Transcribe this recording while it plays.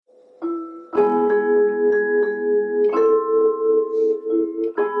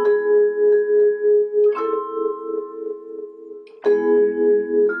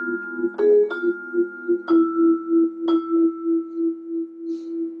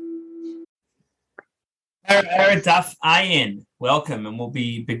Daf Ayin, welcome, and we'll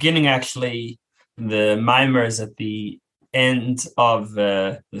be beginning actually the mimers at the end of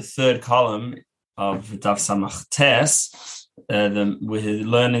the third column of Daf Samach Tes. We're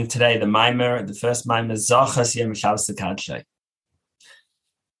learning today the first mimer, Zachas Yom Shabbos Kadshay.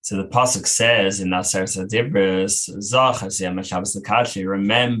 So the pasuk says in Naser Sadibris, Zachas Yom Shabbos Kadshay,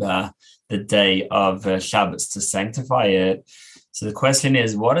 remember the day of Shabbos to sanctify it. So the question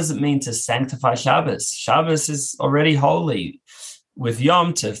is, what does it mean to sanctify Shabbos? Shabbos is already holy. With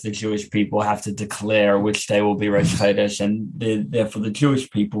Yom Tov, the Jewish people have to declare which day will be Rosh Chodesh, and therefore the Jewish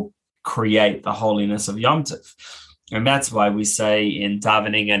people create the holiness of Yom Tov. And that's why we say in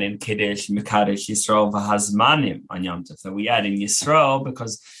davening and in Kiddush, Mekadesh Yisrael v'hazmanim on Yom Tov, that we add in Yisrael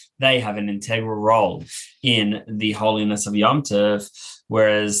because they have an integral role in the holiness of Yom Tov,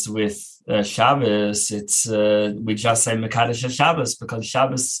 whereas with Shabbos, it's we just say Mekadesh Shabbos because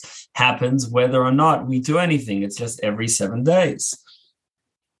Shabbos happens whether or not we do anything. It's just every 7 days.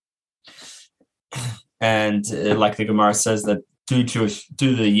 And like the Gemara says that do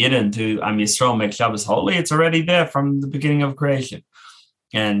the Yidden, do Am Yisrael make Shabbos holy, it's already there from the beginning of creation.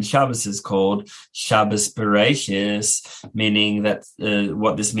 And Shabbos is called Shabbos Bereshis, meaning that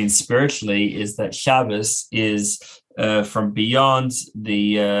what this means spiritually is that Shabbos is from beyond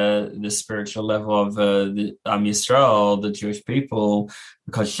the spiritual level of the Am Yisrael, the Jewish people,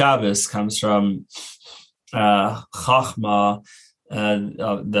 because Shabbos comes from Chachma,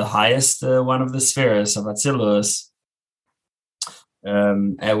 the highest one of the spheres of Atzilus,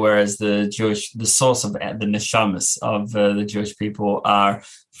 whereas the source of the neshamas of the Jewish people are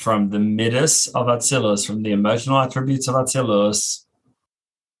from the midas of Atzilus, from the emotional attributes of Atzilus.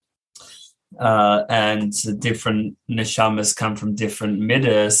 And different neshamas come from different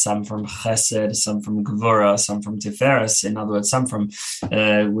midas, some from chesed, some from gevura, some from tiferes. In other words, some from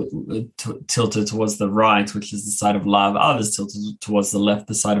tilted towards the right, which is the side of love, others tilted towards the left,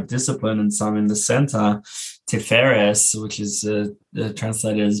 the side of discipline, and some in the center, tiferes, which is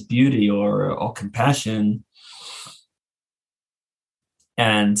translated as beauty or compassion.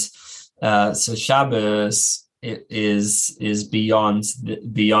 And so Shabbos, it is beyond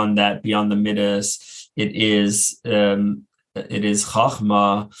that, beyond the midas. It is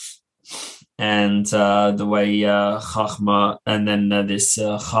chachma, and the way chachma, and then this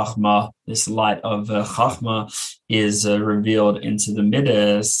chachma, this light of chachma, is revealed into the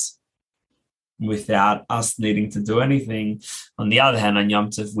midas without us needing to do anything. On the other hand, on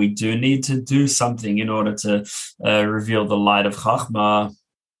Yom Tov, we do need to do something in order to reveal the light of chachma.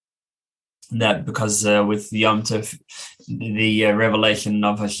 That because with Yom Tov, the revelation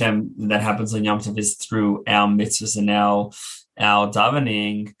of Hashem that happens on Yom Tov is through our mitzvahs and our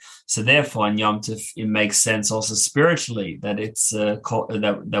davening. So therefore, on Yom Tov, it makes sense also spiritually that it's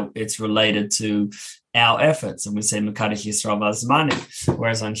that it's related to our efforts, and we say Mekadesh Yisrael v'hazmanim.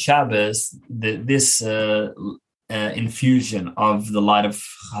 Whereas on Shabbos, this infusion of the light of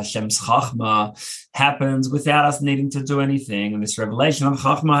Hashem's Chachma happens without us needing to do anything, and this revelation of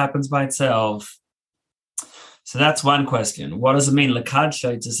Chachma happens by itself. So that's one question. What does it mean,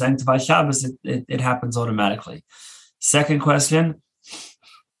 Lekadshay, to sanctify Shabbos? It happens automatically. Second question,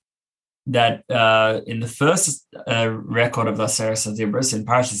 that in the first record of the Aseret Adibros in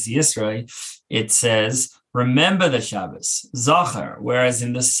Parshas Yisro, it says, remember the Shabbos, Zachar, whereas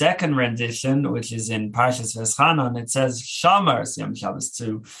in the second rendition, which is in Parshas Veschanon, it says Shamar Yom Shabbos,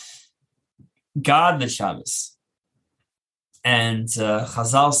 to guard the Shabbos. And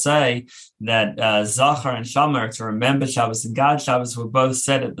Chazal say that Zachar and Shamar, to remember Shabbos and guard Shabbos, were both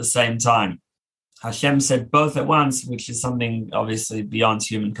said at the same time. Hashem said both at once, which is something obviously beyond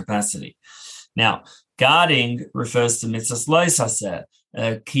human capacity. Now, guarding refers to mitzvahs lo yisaseh,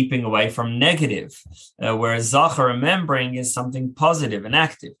 keeping away from negative, whereas Zachar, remembering, is something positive and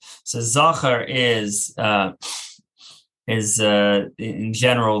active. So Zachar is in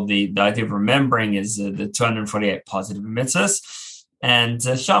general, the idea of remembering is the 248 positive mitzvahs, and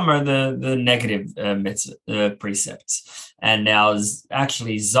Shamar, the negative precepts. And now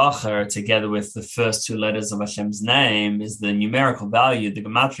actually Zachar, together with the first two letters of Hashem's name, is the numerical value, the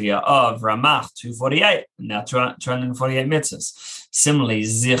gematria of Ramach, 248, now 248 mitzvahs. Similarly,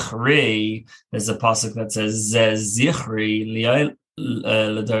 Zichri, there's a pasuk that says, Zichri,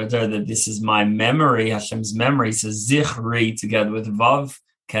 that this is my memory, Hashem's memory. So Zichri, together with Vav,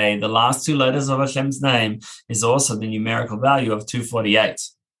 okay, the last two letters of Hashem's name, is also the numerical value of 248.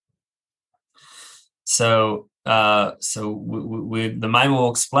 So the Maimon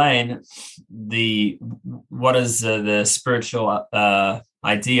will explain what is the spiritual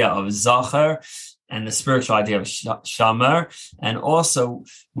idea of Zachar and the spiritual idea of Shamer. And also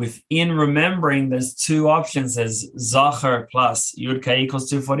within remembering, there's two options. There's Zachar plus Yud K equals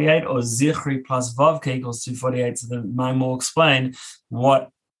 248 or Zichri plus Vav K equals 248. So the Maimon will explain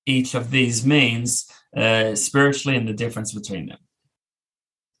what each of these means spiritually and the difference between them.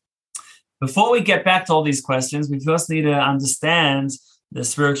 Before we get back to all these questions, we first need to understand the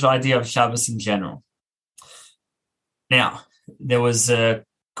spiritual idea of Shabbos in general. Now, there was a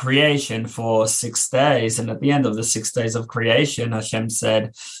creation for 6 days, and at the end of the 6 days of creation, Hashem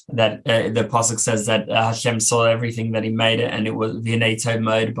said that the pasuk says that Hashem saw everything that He made it, and it was v'nei tov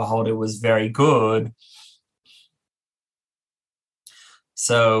ma'od, behold, it was very good.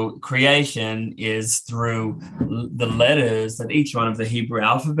 So creation is through the letters, that each one of the Hebrew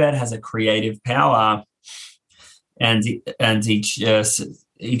alphabet has a creative power, and each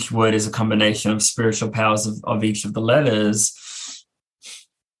word is a combination of spiritual powers of each of the letters.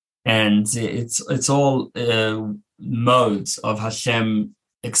 And it's all modes of Hashem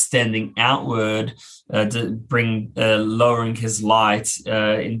extending outward to bring lowering His light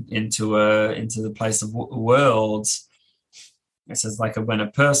into the place of worlds. It says like when a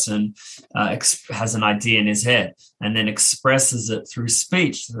person has an idea in his head and then expresses it through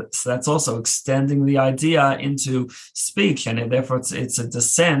speech. So that's also extending the idea into speech, and therefore it's a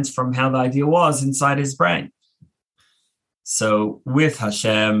descent from how the idea was inside his brain. So with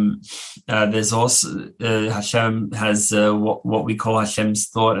Hashem, there's also Hashem has what we call Hashem's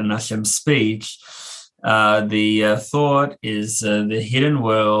thought and Hashem's speech. The thought is the hidden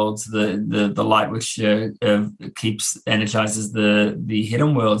world, the light which energizes the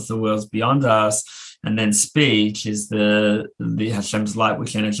hidden worlds, the worlds beyond us, and then speech is the Hashem's light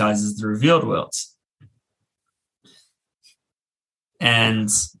which energizes the revealed worlds. And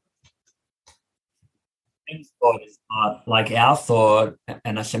Hashem's thought is not like our thought,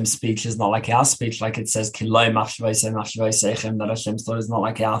 and Hashem's speech is not like our speech. Like it says, that Hashem's thought is not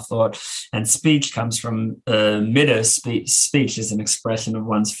like our thought. And speech comes from midas. Speech is an expression of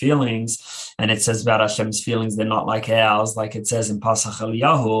one's feelings. And it says about Hashem's feelings, they're not like ours. Like it says in Pasach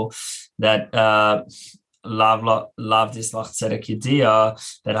Eliyahu that Lav dislach tzedek yediyah,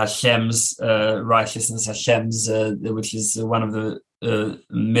 that Hashem's righteousness, Hashem's which is one of the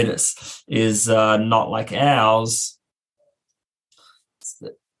midas, is not like ours.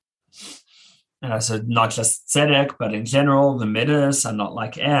 So not just tzedek, but in general, the midas are not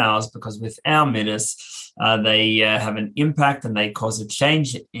like ours, because with our midas, they have an impact and they cause a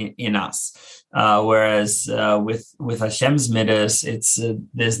change in us. Whereas with Hashem's midas,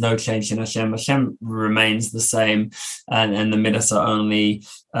 there's no change in Hashem. Hashem remains the same, and the midas are only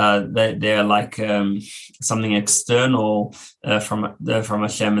they're like something external from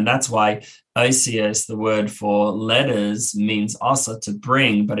Hashem, and that's why Osios, the word for letters, means also to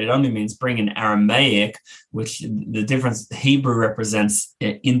bring, but it only means bring in Aramaic, which the difference, Hebrew represents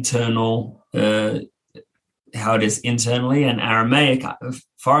internal, how it is internally, and Aramaic,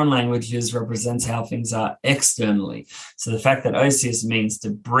 foreign languages, represents how things are externally. So the fact that Osios means to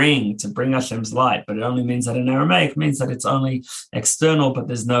bring Hashem's light, but it only means that in Aramaic means that it's only external, but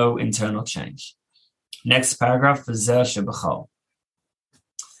there's no internal change. Next paragraph, V'zeh shebachol.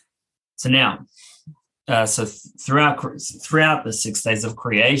 So now, throughout the 6 days of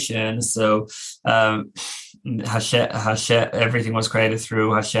creation, so Hashem, everything was created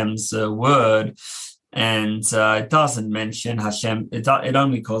through Hashem's word, and it doesn't mention Hashem. It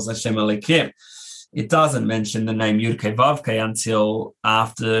only calls Hashem Elokim. It doesn't mention the name Yud Kei Vav Kei until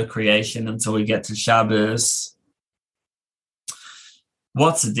after creation, until we get to Shabbos.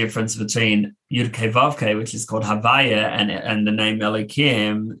 What's the difference between Yud Kei Vav Kei, which is called Havaya, and the name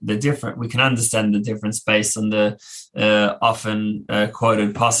Elokim? We can understand the difference based on the often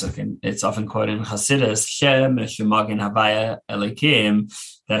quoted pasuk, and it's often quoted in Chassidus, Shem Shemagin Havaya Elokim,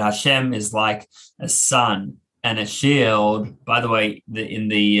 that Hashem is like a sun and a shield. By the way, in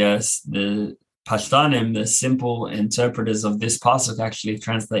the Pashtanim, the simple interpreters of this pasuk actually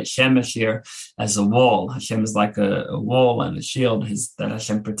translate Shemesh here as a wall. Hashem is like a wall and a shield that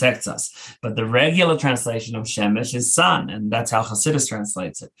Hashem protects us. But the regular translation of Shemesh is sun, and that's how Chassidus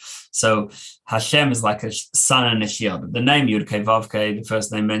translates it. So Hashem is like a sun and a shield. The name Yud Kei Vav Kei, the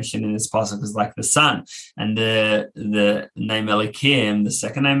first name mentioned in this pasuk, is like the sun, and the name Elokim, the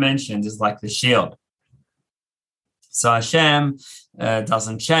second name mentioned, is like the shield. So Hashem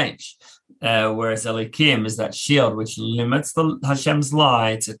doesn't change. Whereas Elokim is that shield which limits Hashem's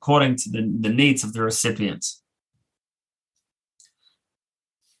light according to the needs of the recipient.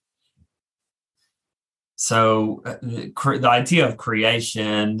 the idea of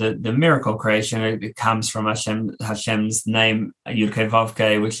creation, the miracle creation, it comes from Hashem's name Yud Kei Vav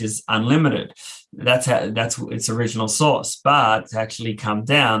Kei, which is unlimited. That's its original source. But to actually come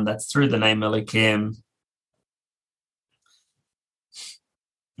down, that's through the name Elikim.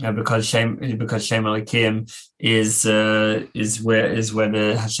 Because Shem Elikim is where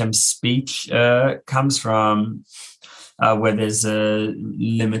the Hashem's speech comes from. Where there's a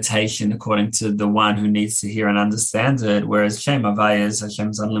limitation according to the one who needs to hear and understand it, whereas Shem Havaya is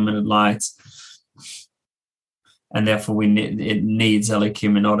Hashem's unlimited light, and therefore it needs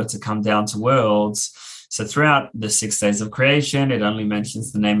Elikim in order to come down to worlds. So throughout the 6 days of creation, it only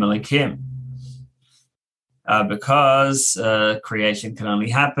mentions the name Elikim, because creation can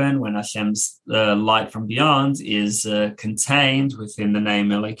only happen when Hashem's light from beyond is contained within the name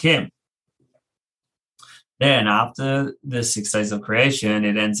Elikim. Then after the 6 days of creation,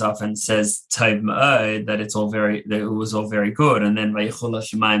 it ends off and says Tov Ma'od, that it was all very good, and then Vayichul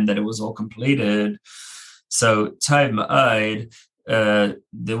Hashemayim, that it was all completed. So Tov Ma'od,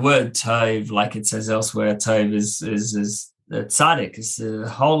 the word Tov, like it says elsewhere, Tov is tzaddik, is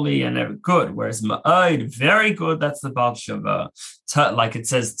holy and good, whereas Ma'od, very good, that's the Baal Shuvah. Like it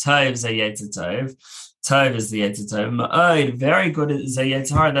says Tov Zayetza Tov. Tov is the Yetzer Tov. Ma'od, very good, is a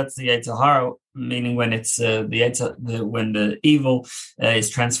Yetzer Hara, that's the Yetzer Hara, meaning when it's when the evil is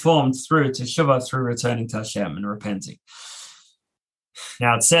transformed through to Shuvah, through returning to Hashem and repenting.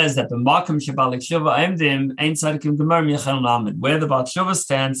 Now it says that the Makom Shebalik Shuvah Emdim Ein Tzadikim Gemar Michel Lamed, where the Baal Shuvah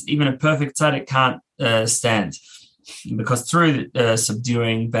stands, even a perfect tzaddik can't stand, because through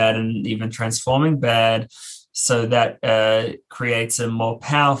subduing bad and even transforming bad, so that creates a more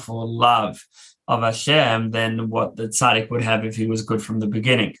powerful love of Hashem than what the tzaddik would have if he was good from the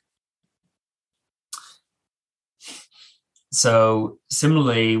beginning. So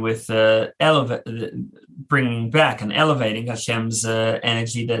similarly with bringing back and elevating Hashem's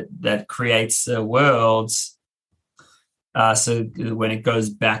energy that creates worlds, so when it goes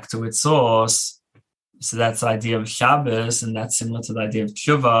back to its source, so that's the idea of Shabbos, and that's similar to the idea of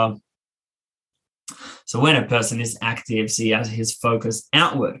Tshuva. So when a person is active, so he has his focus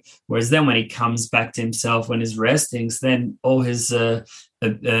outward, whereas then when he comes back to himself, when he's resting, so then all his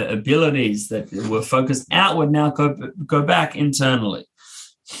abilities that were focused outward now go back internally.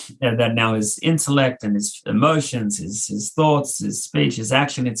 And that now his intellect and his emotions, his thoughts, his speech, his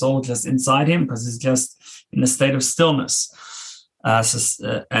action, it's all just inside him because he's just in a state of stillness.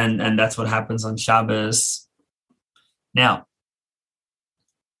 And that's what happens on Shabbos. Now,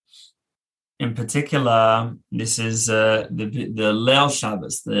 in particular, this is the Leil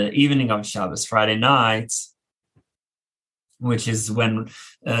Shabbos, the evening of Shabbos, Friday night, which is when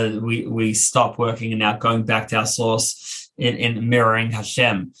we stop working and now going back to our source in mirroring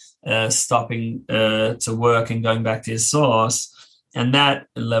Hashem, stopping to work and going back to his source. And that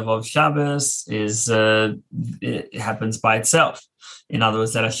level of Shabbos it happens by itself. In other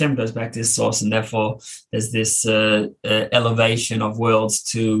words, that Hashem goes back to his source, and therefore there's this elevation of worlds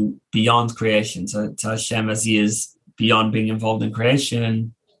to beyond creation, to Hashem as he is beyond being involved in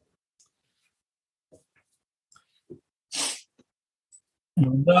creation. And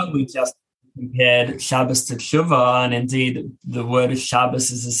although we just compared Shabbos to Tshuva, and indeed the word of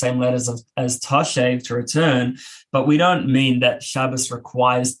Shabbos is the same letters as Toshev, to return, but we don't mean that Shabbos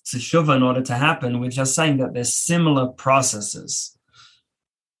requires Tshuva in order to happen. We're just saying that there's similar processes.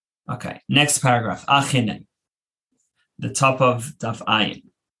 Okay, next paragraph. Achine, the top of Daf Ayin.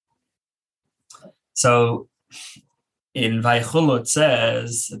 So in Vayichulu it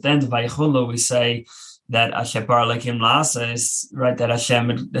says, at the end of Vayichulu we say that Asher bar lekim la'ases, right, that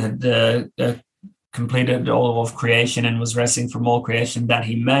Hashem had completed all of creation and was resting from all creation that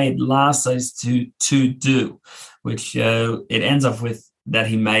he made la'ases to do, which it ends off with that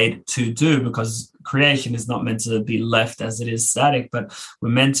he made to do, because creation is not meant to be left as it is static, but we're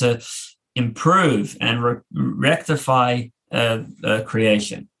meant to improve and rectify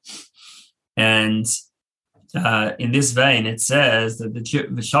creation. And in this vein, it says that the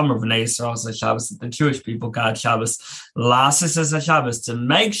Shomer B'nai Yisrael says Shabbos, that the Jewish people guard Shabbos, Lasis as a Shabbos, to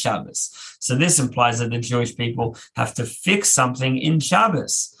make Shabbos. So this implies that the Jewish people have to fix something in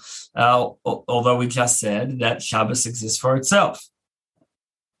Shabbos, although we just said that Shabbos exists for itself.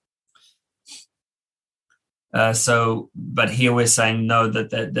 But here we're saying no, that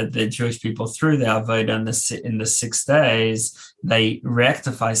the Jewish people, through their avodah in the 6 days, they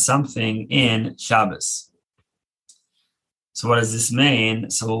rectify something in Shabbos. So what does this mean?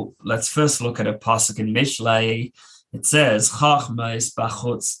 So let's first look at a pasuk in Mishlei. It says, Chachmas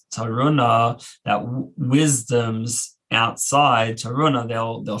b'chutz taruna, that wisdom's outside taruna,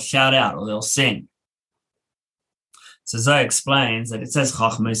 they'll shout out or they'll sing. So Zohar explains that it says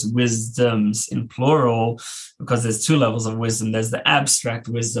Chachma is wisdoms in plural because there's two levels of wisdom. There's the abstract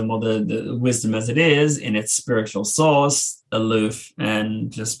wisdom, or the wisdom as it is in its spiritual source, aloof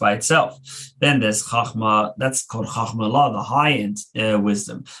and just by itself. Then there's Chachma, that's called Chachma La, the high-end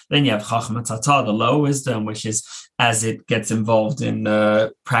wisdom. Then you have Chachma Tata, the low wisdom, which is as it gets involved in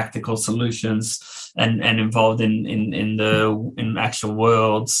practical solutions and involved in actual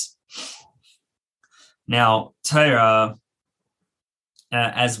worlds. Now, Torah,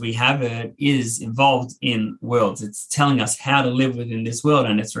 as we have it, is involved in worlds. It's telling us how to live within this world,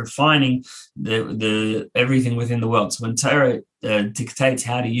 and it's refining the everything within the world. So when Torah dictates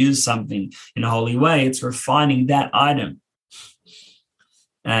how to use something in a holy way, it's refining that item.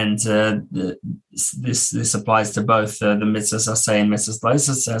 And this applies to both the mitzvahs aseh and mitzvahs lo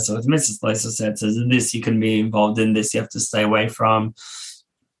aseh. So with mitzvahs lo aseh, it says this you can be involved in, this you have to stay away from.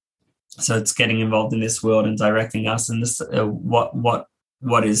 So it's getting involved in this world and directing us in this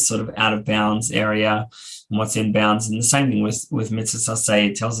what is sort of out of bounds area and what's in bounds. And the same thing with mitzvahs aseh.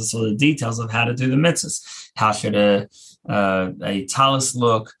 It tells us all the details of how to do the mitzvahs. How should a talus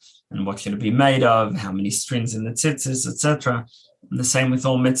look, and what should it be made of? How many strings in the tzitzis, etc. And the same with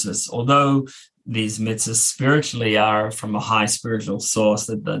all mitzvahs. Although these mitzvahs spiritually are from a high spiritual source,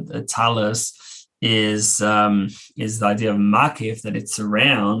 that the talus is the idea of makif, that it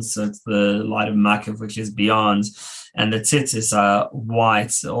surrounds. So it's the light of makif, which is beyond, and the tzitzis are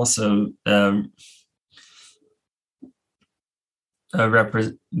white. Also, the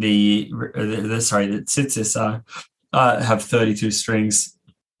tzitzis have 32 strings,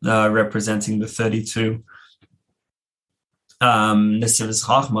 representing the 32. Nesivas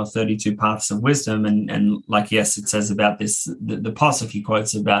Chachma, 32 paths of wisdom, and like yes, it says about this. The pasuk he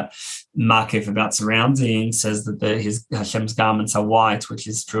quotes about Makif, about surrounding, says that his Hashem's garments are white, which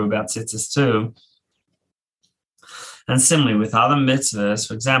is true about tzitzis too. And similarly with other mitzvahs,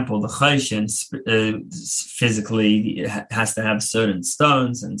 for example, the choshen physically has to have certain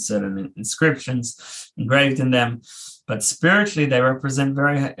stones and certain inscriptions engraved in them. But spiritually, they represent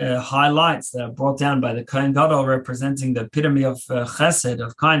very high lights that are brought down by the Kohen Gadol, representing the epitome of chesed,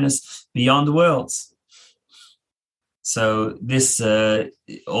 of kindness, beyond worlds. So this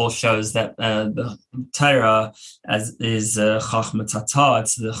all shows that the Torah is Chachma Tata.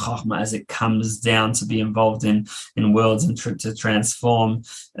 It's the Chachma as it comes down to be involved in worlds and to transform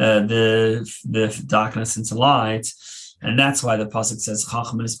the darkness into light. And that's why the pasuk says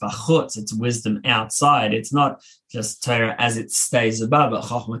Chachma is bachutz. It's wisdom outside. It's not just Torah as it stays above, but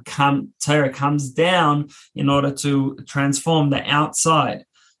Torah comes down in order to transform the outside.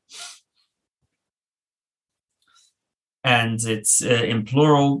 And it's in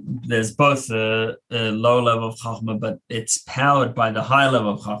plural. There's both a low level of Chachma, but it's powered by the high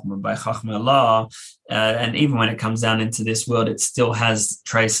level of Chachma, by Chachma Allah. And even when it comes down into this world, it still has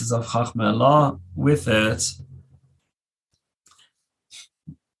traces of Chachma Allah with it.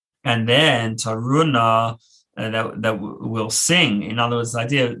 And then Taruna, that we'll sing. In other words,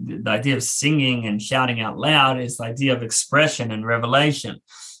 the idea of singing and shouting out loud is the idea of expression and revelation.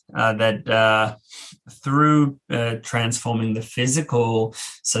 That through transforming the physical,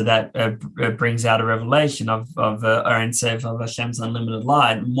 so that brings out a revelation of Ein Sof, of Hashem's unlimited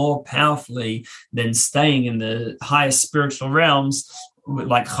light, more powerfully than staying in the highest spiritual realms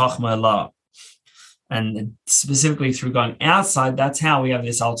like Chachma Allah. And specifically through going outside, that's how we have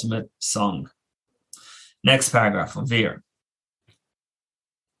this ultimate song. Next paragraph, Ovir.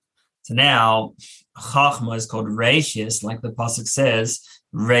 So now, Chachma is called Reishis, like the pasuk says,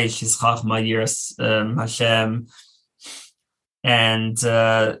 Reish is Chachma Yiras Hashem. And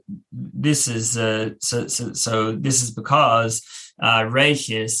this is so this is because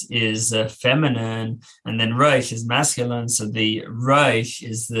Reishis is feminine, and then Rosh is masculine. So the Rosh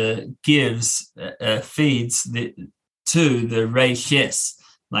is feeds to the Reishis.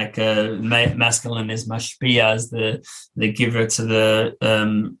 Like masculine is mashpia, as the giver to the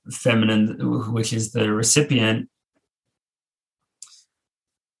feminine, which is the recipient.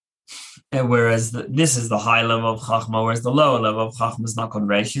 Whereas this is the high level of Chachma, whereas the lower level of Chachma is not called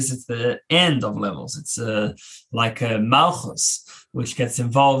Reishis, it's the end of levels. It's like Malchus, which gets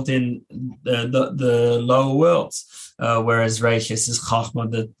involved in the lower worlds, whereas Reishis is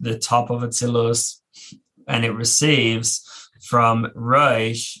Chachma, the top of Atzilus, and it receives from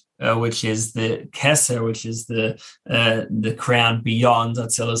Rosh, which is the Keser, which is the crown beyond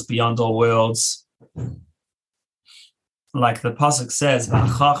Atzilus, beyond all worlds. Like the pasuk says, that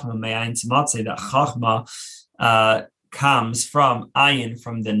Chachma comes from ayin,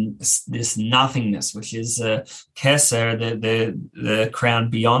 from this nothingness, which is Keser, the crown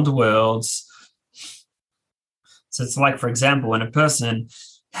beyond worlds. So So it's like, for example, when a person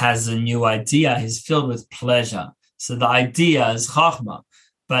has a new idea, he's filled with pleasure. So the idea is chachma,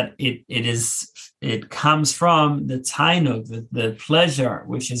 but it comes from the tainug, the pleasure,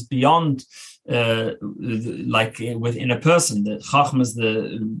 which is beyond like within a person. The chachma is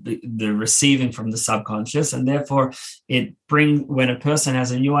the receiving from the subconscious, and therefore when a person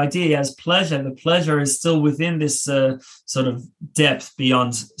has a new idea, he has pleasure. The pleasure is still within this sort of depth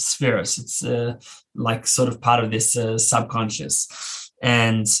beyond spheres. It's like sort of part of this subconscious,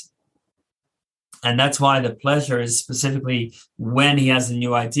 and that's why the pleasure is specifically when he has a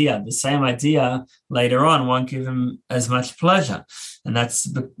new idea. The same idea later on won't give him as much pleasure, and that's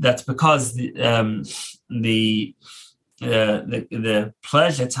because the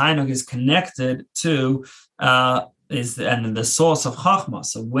pleasure tainug is connected to and the source of chachma.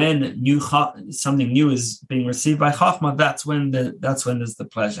 So when something new is being received by chachma, that's when there's the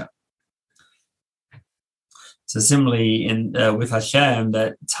pleasure. So similarly, with Hashem,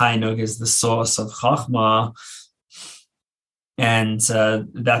 that tainug is the source of chachma, and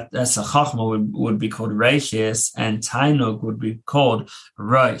that as a chachma would be called reishis, and tainug would be called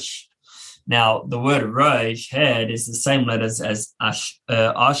rosh. Now, the word rosh, head, is the same letters as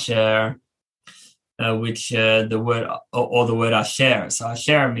asher, which the word asher. So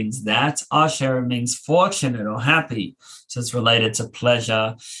asher means that. Asher means fortunate or happy. So it's related to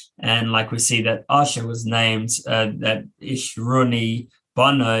pleasure. And like we see that Asher was named that Ishruni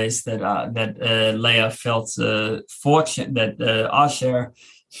Banos, that Leah felt fortunate, that Asher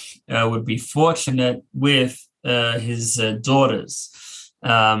would be fortunate with his daughters.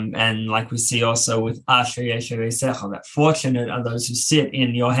 And like we see also with Asher Yesher Yisecha, that fortunate are those who sit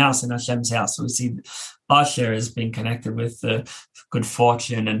in your house, in Hashem's house. So we see Asher as being connected with good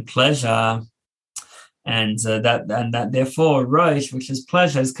fortune and pleasure. And that therefore Rosh, which is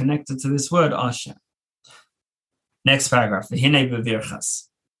pleasure, is connected to this word Asher. Next paragraph, the Hine Bevirchas,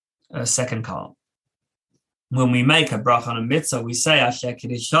 second column. When we make a bracha on a mitzvah, we say Asher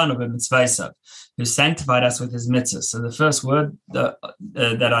Kiddushanu b'mitzvaysav, who sanctified us with his mitzvah. So the first word that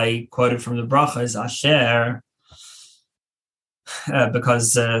I quoted from the bracha is Asher,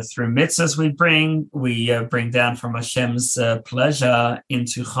 because through mitzvahs we bring down from Hashem's pleasure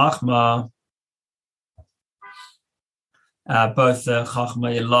into chachma. Both Chachma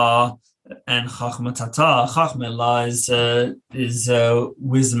Ilah and Chachma Tata. Chachma Ilah is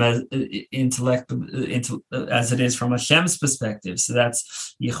wisdom, intellect, as it is from Hashem's perspective. So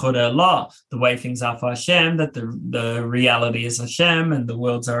that's Yichud Allah, the way things are for Hashem, that the reality is Hashem and the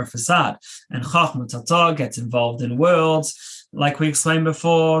worlds are a facade. And Chachma Tata gets involved in worlds, like we explained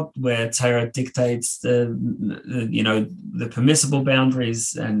before, where Torah dictates the permissible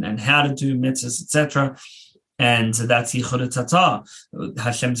boundaries and how to do mitzvahs, etc. And that's Yichud Tata,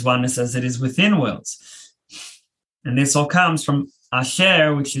 Hashem's oneness as it is within worlds. And this all comes from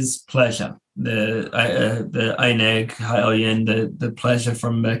Asher, which is pleasure, the Eineg, Ha'elyon, the pleasure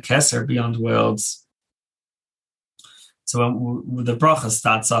from Keser, beyond worlds. So when the bracha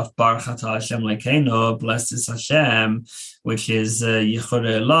starts off, Baruch Atah Hashem Lekeinu, blessed is Hashem, which is Yichud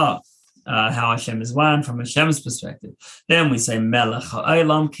Elah, how Hashem is one from Hashem's perspective. Then we say Melech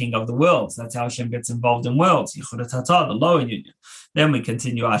Ha'olam, King of the worlds. That's how Hashem gets involved in worlds. Yichud Tata, the lower union. Then we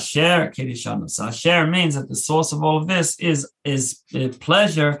continue Asher Kiddushanu. So Asher means that the source of all of this is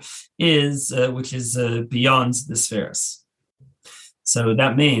pleasure, which is beyond the spheres. So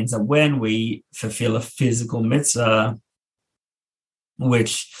that means that when we fulfill a physical mitzvah,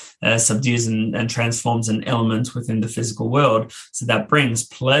 which subdues and transforms an element within the physical world, so that brings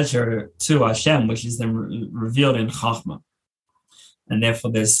pleasure to Hashem, which is then revealed in Chachma. And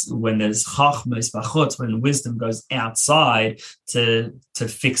therefore, when there's Chachma Isbachut, when wisdom goes outside to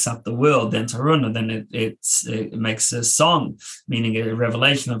fix up the world, then Taruna, then it makes a song, meaning a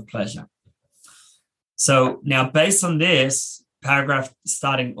revelation of pleasure. So now, based on this, paragraph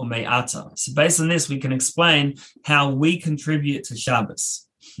starting Umei Ata. So based on this, we can explain how we contribute to Shabbos,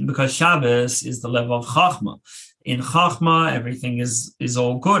 because Shabbos is the level of Chachma. In Chachma, everything is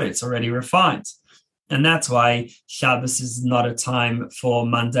all good. It's already refined. And that's why Shabbos is not a time for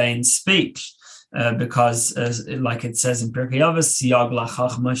mundane speech, because like it says in Pirkei Avos, Siyag la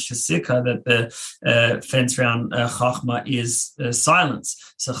Chachma Shesika, that the fence around Chachma is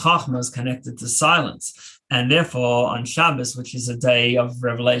silence. So Chachma is connected to silence. And therefore, on Shabbos, which is a day of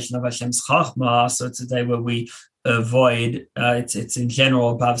revelation of Hashem's Chachma, so it's a day where we avoid, it's in general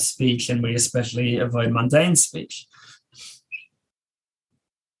above speech, and we especially avoid mundane speech.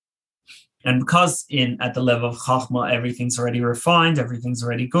 And because at the level of Chachma, everything's already refined, everything's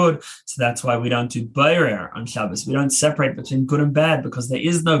already good, so that's why we don't do Beirer on Shabbos. We don't separate between good and bad, because there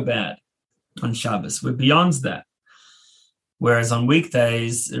is no bad on Shabbos. We're beyond that. Whereas on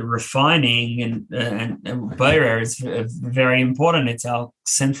weekdays, refining and Borer is very important. It's our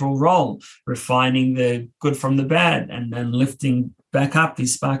central role, refining the good from the bad and lifting back up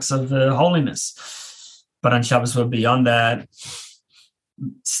these sparks of holiness. But on Shabbos, we're beyond that.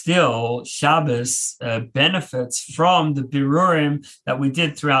 Still, Shabbos benefits from the birurim that we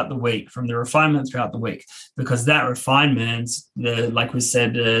did throughout the week, from the refinement throughout the week, because that refinement, like we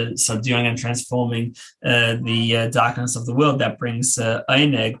said, subduing and transforming the darkness of the world, that brings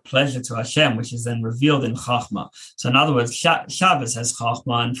eineg, pleasure to Hashem, which is then revealed in Chachma. So in other words, Shabbos has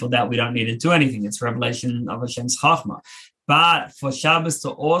Chachma, and for that we don't need to do anything. It's revelation of Hashem's Chachma. But for Shabbos to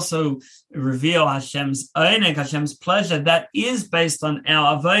also reveal Hashem's eineg, Hashem's pleasure, that is based on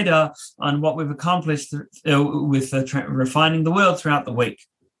our avodah, on what we've accomplished with refining the world throughout the week.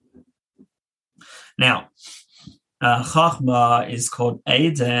 Now, Chachma is called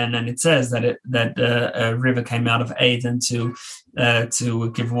Eden, and it says that a river came out of Eden to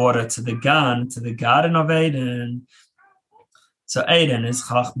give water to the Garden of Eden. So Eden is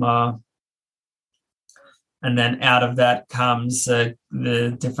Chachma. And then out of that comes the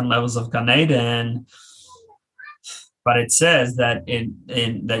different levels of Gan Eden. But it says that that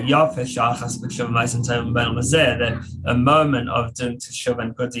a moment of doing teshuva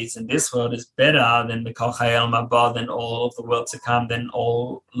and good deeds in this world is better than the Kol Chayei Olam Haba, than all of the world to come, than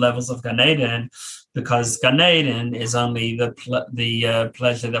all levels of Gan Eden, because Gan Eden is only the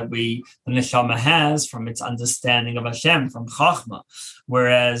pleasure that the neshama has from its understanding of Hashem, from Chachma,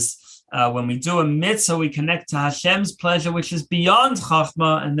 whereas when we do a mitzvah, we connect to Hashem's pleasure, which is beyond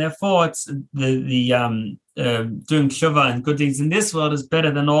Chachma, and therefore it's doing tshuva and good deeds in this world is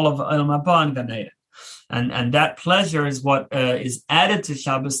better than all of Olam Haba and Gan Eden. And that pleasure is what is added to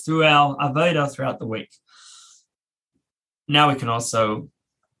Shabbos through our avodah throughout the week. Now we can also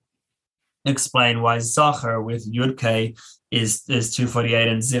explain why Zachar with Yud-K is 248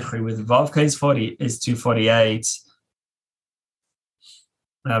 and Zichri with Vav-K is 248.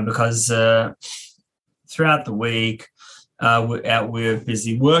 Because throughout the week we're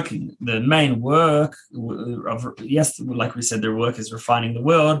busy working. The main work like we said, their work is refining the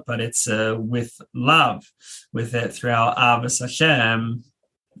world, but it's with love, with it through our Avos Hashem,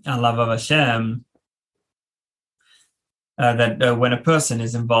 our love of Hashem. That when a person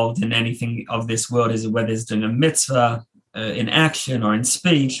is involved in anything of this world, is whether it's doing a mitzvah, in action or in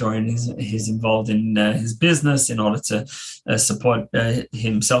speech, or he's involved in his business in order to support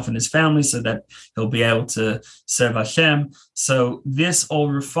himself and his family so that he'll be able to serve Hashem. So this all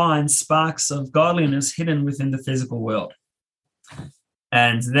refines sparks of godliness hidden within the physical world.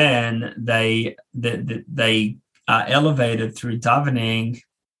 And then they are elevated through davening.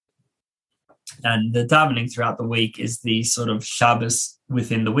 And the davening throughout the week is the sort of Shabbos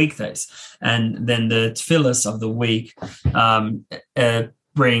within the weekdays. And then the tefillas of the week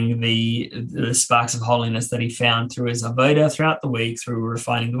bring the sparks of holiness that he found through his avodah throughout the week, through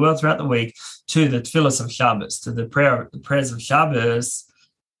refining the world throughout the week, to the tefillas of Shabbos, to the prayers of Shabbos.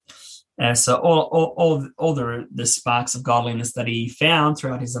 And so all the sparks of godliness that he found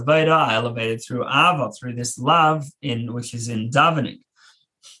throughout his avodah are elevated through Ava, through this love which is in davening.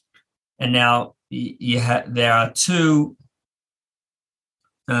 And now there are two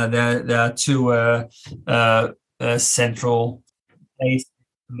central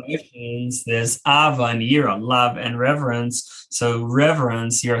emotions. There's Ava and Yira, love and reverence. So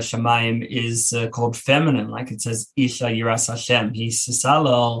reverence, Yira Shamayim, is called feminine, like it says Isha Yiras Hashem.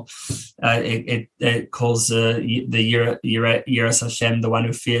 It calls the Yiras Hashem, the one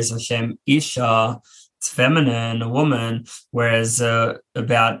who fears Hashem, Isha. It's feminine, a woman, whereas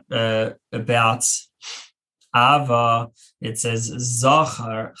about Ava, it says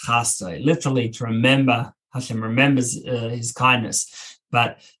Zachar Chastoi, literally to remember. Hashem remembers his kindness,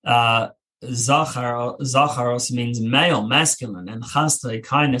 but Zachar also means male, masculine, and Chastoi,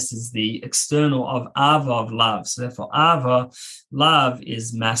 kindness, is the external of Ava, of love. So therefore, Ava, love,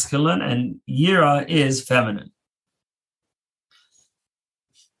 is masculine, and Yira is feminine.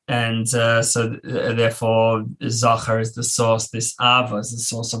 And therefore, Zachar is the source, this Ava is the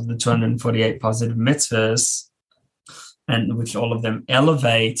source of the 248 positive mitzvahs, and which all of them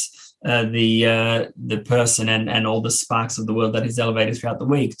elevate the person and all the sparks of the world that is elevated throughout the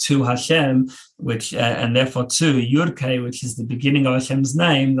week to Hashem, which and therefore to Yud-K, which is the beginning of Hashem's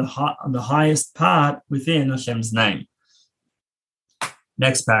name, the highest part within Hashem's name.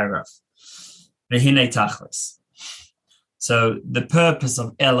 Next paragraph. V'hinei tachlis. So the purpose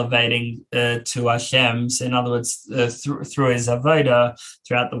of elevating to Hashem, so in other words, through his avodah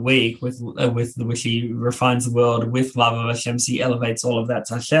throughout the week, with which he refines the world with love of Hashem, so he elevates all of that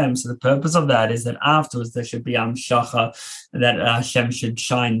to Hashem. So the purpose of that is that afterwards there should be Amshacha, that Hashem should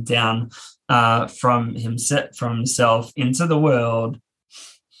shine down from himself into the world,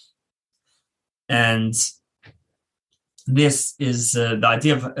 and this is the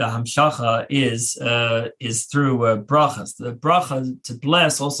idea of Hamshacha is through brachas. The bracha to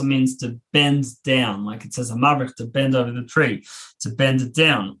bless also means to bend down, like it says Hamavrich, to bend over the tree, to bend it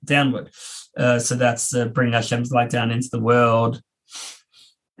downward. So that's bring Hashem's light down into the world.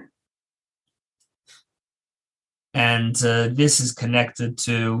 And this is connected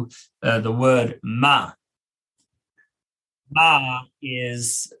to the word ma. Ma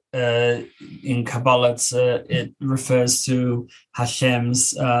is in Kabbalah, it refers to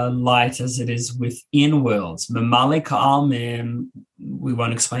Hashem's light as it is within worlds. Memale ka'almim, we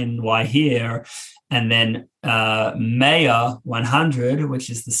won't explain why here. And then Mea 100, which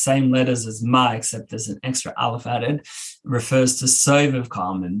is the same letters as Ma, except there's an extra aleph added, refers to Sovev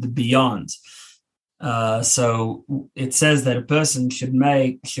ka'almim, the beyond. So it says that a person should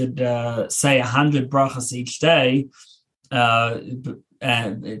say 100 brachas each day.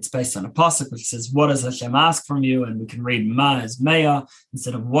 And it's based on a pasuk which says, "What does Hashem ask from you?" And we can read "Ma" as Mea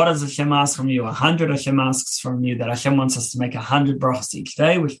instead of "What does Hashem ask from you?" 100 Hashem asks from you, that Hashem wants us to make 100 brachas each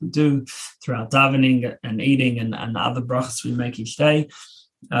day, which we do throughout davening and eating and other brachas we make each day.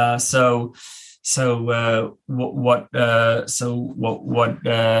 What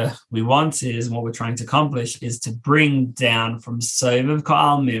we want is, and what we're trying to accomplish is to bring down from Sovev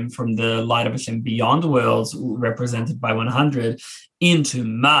Ka'almim, from the light of Hashem beyond worlds, represented by 100, into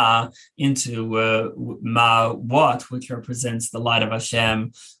Ma, which represents the light of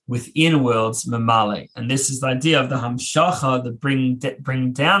Hashem within worlds, Mamale. And this is the idea of the Hamshacha, the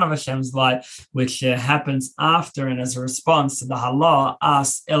bring down of Hashem's light, which happens after and as a response to the Halah,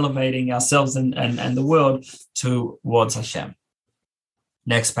 us elevating ourselves and the world towards Hashem.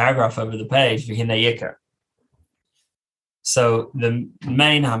 Next paragraph over the page, V'hina Yikar. So the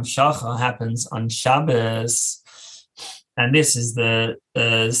main Hamshacha happens on Shabbos, and this is the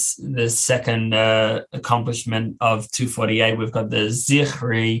second accomplishment of 248. We've got the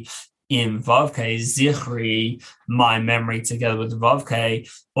Zichri in Vavke, Zichri, my memory together with Vavke,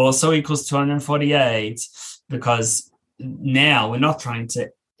 also equals 248, because now we're not trying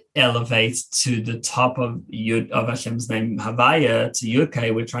to elevate to the top of Yud of Hashem's name Havaya to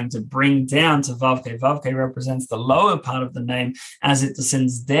Yudke. We're trying to bring down to Vavke. Vavke represents the lower part of the name as it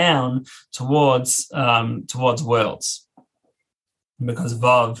descends down towards worlds. Because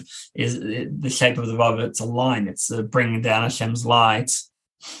Vav is the shape of the Vav, it's a line. It's bringing down Hashem's light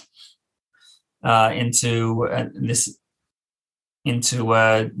into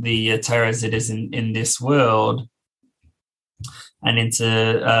the Torah as it is in this world, and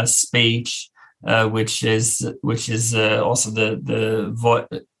into speech, which is also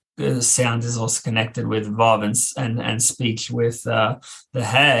the sound is also connected with Vav, and speech with the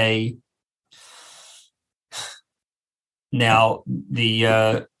Hey. Now,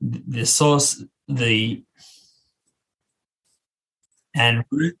 the source, and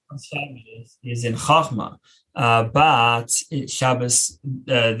root of Shabbos is in Chachma, but Shabbos,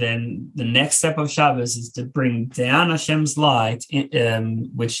 then the next step of Shabbos is to bring down Hashem's light,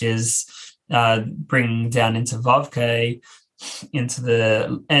 which is bringing down into Vavke, into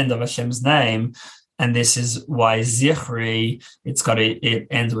the end of Hashem's name. And this is why Zichri, it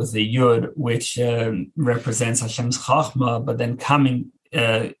ends with the Yud, which represents Hashem's Chachma, but then coming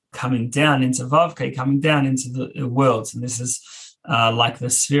down into Vavke, coming down into the worlds. And this is like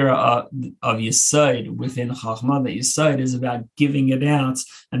the sphere of Yesod within Chachma. The Yesod is about giving it out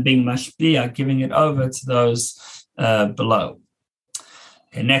and being mashpia, giving it over to those below.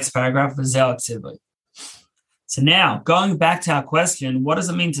 Okay, next paragraph, V'zeh Tzivui. So now, going back to our question, what does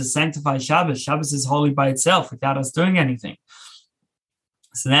it mean to sanctify Shabbos? Shabbos is holy by itself without us doing anything.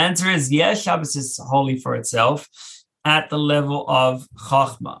 So the answer is, yes, Shabbos is holy for itself at the level of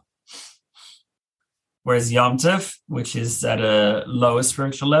Chachma. Whereas Yom Tov, which is at a lower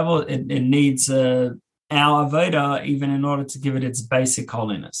spiritual level, it needs our avodah even in order to give it its basic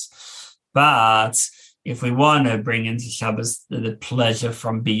holiness. But if we want to bring into Shabbos the pleasure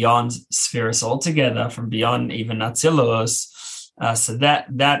from beyond spheres altogether, from beyond even Atzilus, so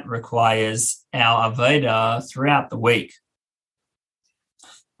that requires our avodah throughout the week.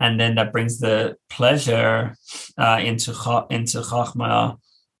 And then that brings the pleasure into Chachma.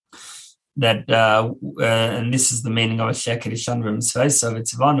 and this is the meaning of a sheker ishan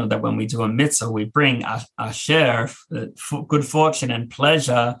v'mitzvah, that when we do a mitzvah, we bring a share, good fortune and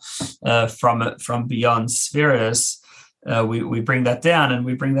pleasure from beyond spheres. We bring that down, and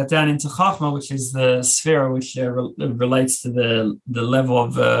we bring that down into Chachma, which is the sphere which relates to the level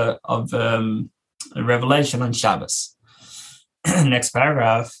of revelation on Shabbos. Next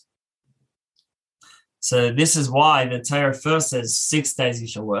paragraph. So this is why the Torah first says 6 days you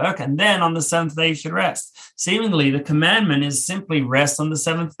shall work, and then on the 7th day you should rest. Seemingly, the commandment is simply rest on the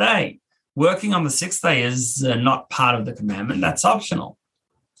 7th day. Working on the 6th day is not part of the commandment; that's optional.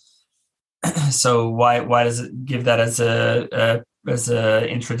 So why does it give that as a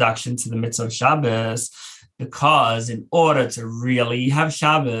introduction to the mitzvah of Shabbos? Because in order to really have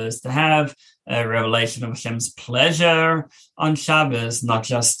Shabbos, to have a revelation of Hashem's pleasure on Shabbos, not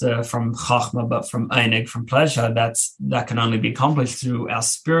just from Chachma, but from Einig, from pleasure, that can only be accomplished through our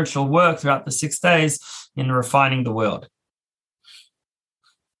spiritual work throughout the 6 days in refining the world.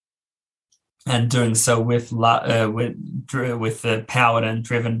 And doing so with powered and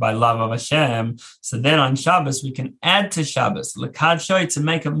driven by love of Hashem. So then on Shabbos, we can add to Shabbos, l'kadsho, to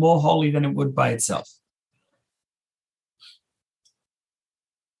make it more holy than it would by itself.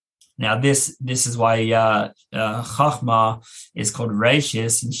 Now, this is why Chachma is called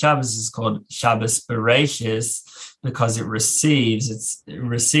Reishis, and Shabbos is called Shabbos Bereishis, because it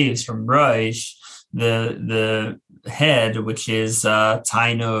receives from Rosh the head, which is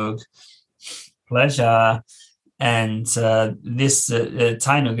Tainug, pleasure, and this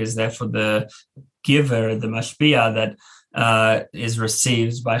Tainug is therefore the giver, the mashpia that is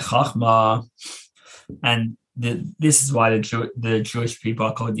received by Chachma, and this is why the Jewish people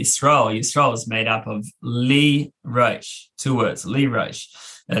are called Yisrael. Yisrael is made up of Li Rosh, 2 words, Li Rosh.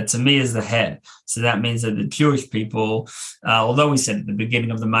 To me is the head. So that means that the Jewish people, although we said at the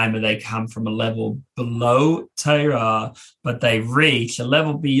beginning of the Maimer, they come from a level below Torah, but they reach a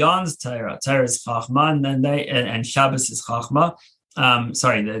level beyond Torah. Torah is Chachma, and Shabbos is Chachma.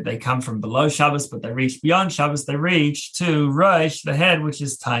 They come from below Shabbos, but they reach beyond Shabbos. They reach to Rosh, the head, which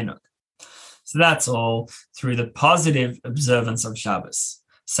is Tainuk. So that's all through the positive observance of Shabbos,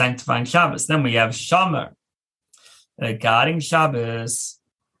 sanctifying Shabbos. Then we have Shomer, guarding Shabbos.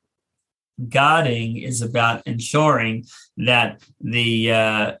 Guarding is about ensuring that the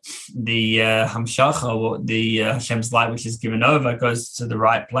hamshacha, or the Hashem's light, which is given over, goes to the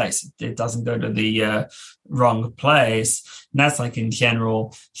right place. It doesn't go to the wrong place. And that's like in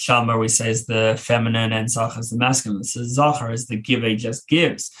general, Shomer we say is the feminine and Zachar is the masculine. So Zachar is the giver, he just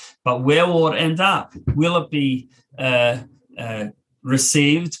gives. But where will it end up? Will it be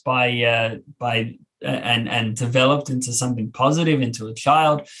received by and developed into something positive, into a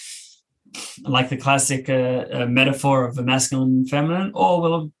child, like the classic metaphor of the masculine and feminine, or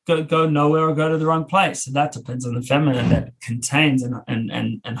will it go nowhere or go to the wrong place? So that depends on the feminine that contains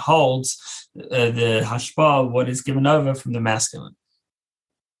and holds the hashpah, what is given over from the masculine.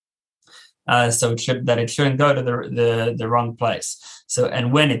 So it shouldn't go to the wrong place. So,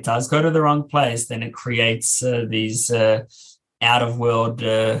 and when it does go to the wrong place, then it creates these out-of-world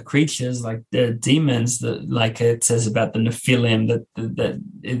creatures like the demons, that, like it says about the Nephilim, that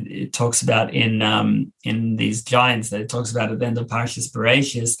it talks about in these giants, that it talks about at the end of Parashas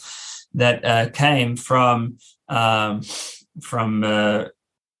Bereshis, that came from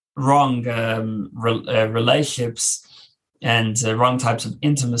wrong relationships and wrong types of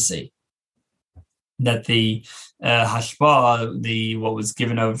intimacy. That the hashpah, what was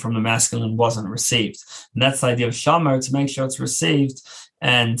given over from the masculine, wasn't received. And that's the idea of Shomer, to make sure it's received,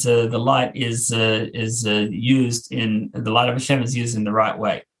 and the light is used in, the light of Hashem is used in the right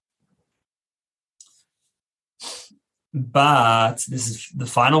way. But this is the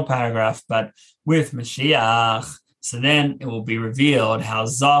final paragraph, but with Mashiach, so then it will be revealed how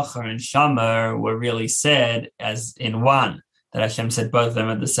Zachar and Shomer were really said as in one, that Hashem said both of them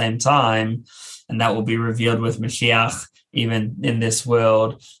at the same time. And that will be revealed with Mashiach, even in this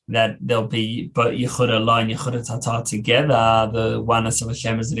world, that there'll be both Yichud Allah and Yichud Tata together, the oneness of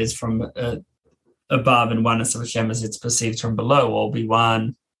Hashem as it is from above, and oneness of Hashem as it's perceived from below, all be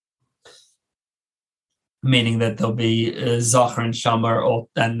one. Meaning that there'll be Zachar and Shomer,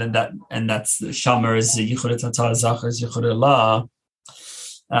 and that's Shomer is Yichud Tata, Zachar is Yichud Allah.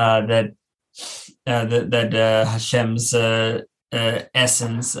 That Hashem's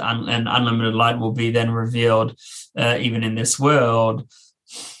essence and unlimited light will be then revealed even in this world.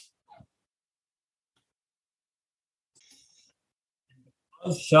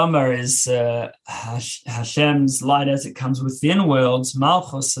 Shomer is Hashem's light as it comes within worlds,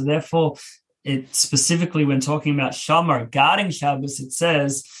 Malchus. So therefore, it specifically, when talking about Shomer, guarding Shabbos, it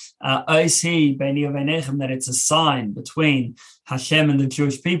says that it's a sign between Hashem and the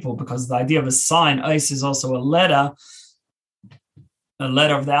Jewish people, because the idea of a sign, Ois, is also a letter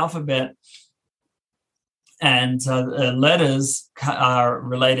of the alphabet. And letters are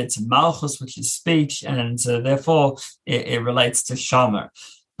related to Malchus, which is speech, and therefore it relates to Shomer.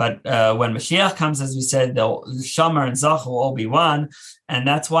 But when Mashiach comes, as we said, Shomer and Zach will all be one, and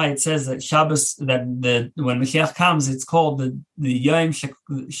that's why it says that Shabbos, when Mashiach comes, it's called the Yom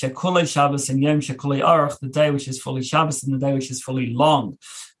Shekulei Shabbos and Yom Shekulei Aruch, the day which is fully Shabbos and the day which is fully long,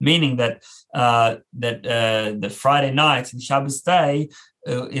 meaning that the Friday night and Shabbos day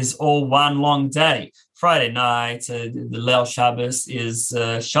is all one long day. Friday night, the Leil Shabbos is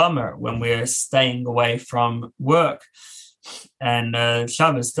Shomer, when we're staying away from work. And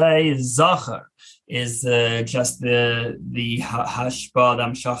Shabbos day is Zachar, is just the Hashbad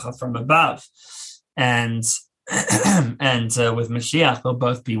Amshacha from above. And with Mashiach, they'll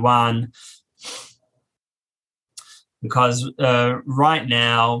both be one. Because right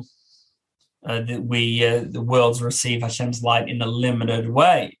now, the worlds receive Hashem's light in a limited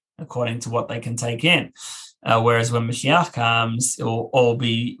way, according to what they can take in. Whereas when Mashiach comes, it will all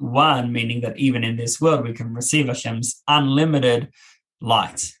be one, meaning that even in this world, we can receive Hashem's unlimited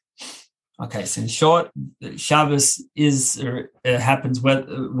light. Okay, so in short, Shabbos happens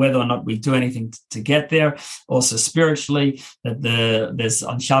whether or not we do anything to get there. Also spiritually, that there's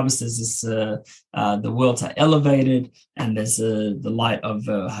on Shabbos there's this the worlds are elevated, and there's the light of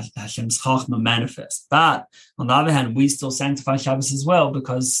Hashem's Chachma manifest. But on the other hand, we still sanctify Shabbos as well,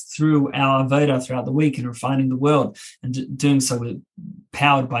 because through our avodah throughout the week and refining the world and doing so, we're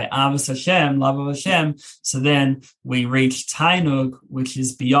powered by Avos Hashem, love of Hashem. So then we reach Tainug, which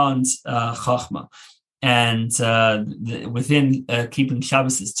is beyond Chachma. And within keeping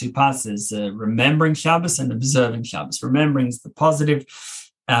Shabbos, there's two parts. There's remembering Shabbos and observing Shabbos. Remembering is the positive,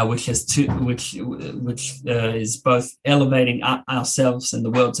 which is both elevating ourselves and the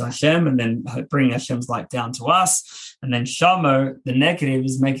world to Hashem, and then bringing Hashem's light down to us. And then Shomer, the negative,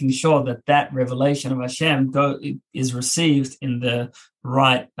 is making sure that revelation of Hashem is received in the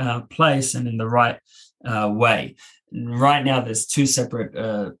right place and in the right way. Right now, there's two separate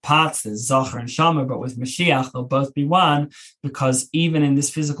parts. There's Zachar and Shomer, but with Mashiach, they'll both be one, because even in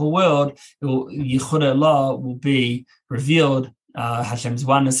this physical world, Yichud Allah will be revealed. Hashem's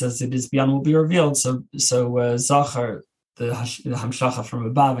oneness as it is beyond will be revealed. So Zachar, the Hamshacha from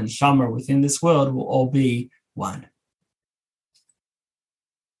above, and Shomer within this world will all be one.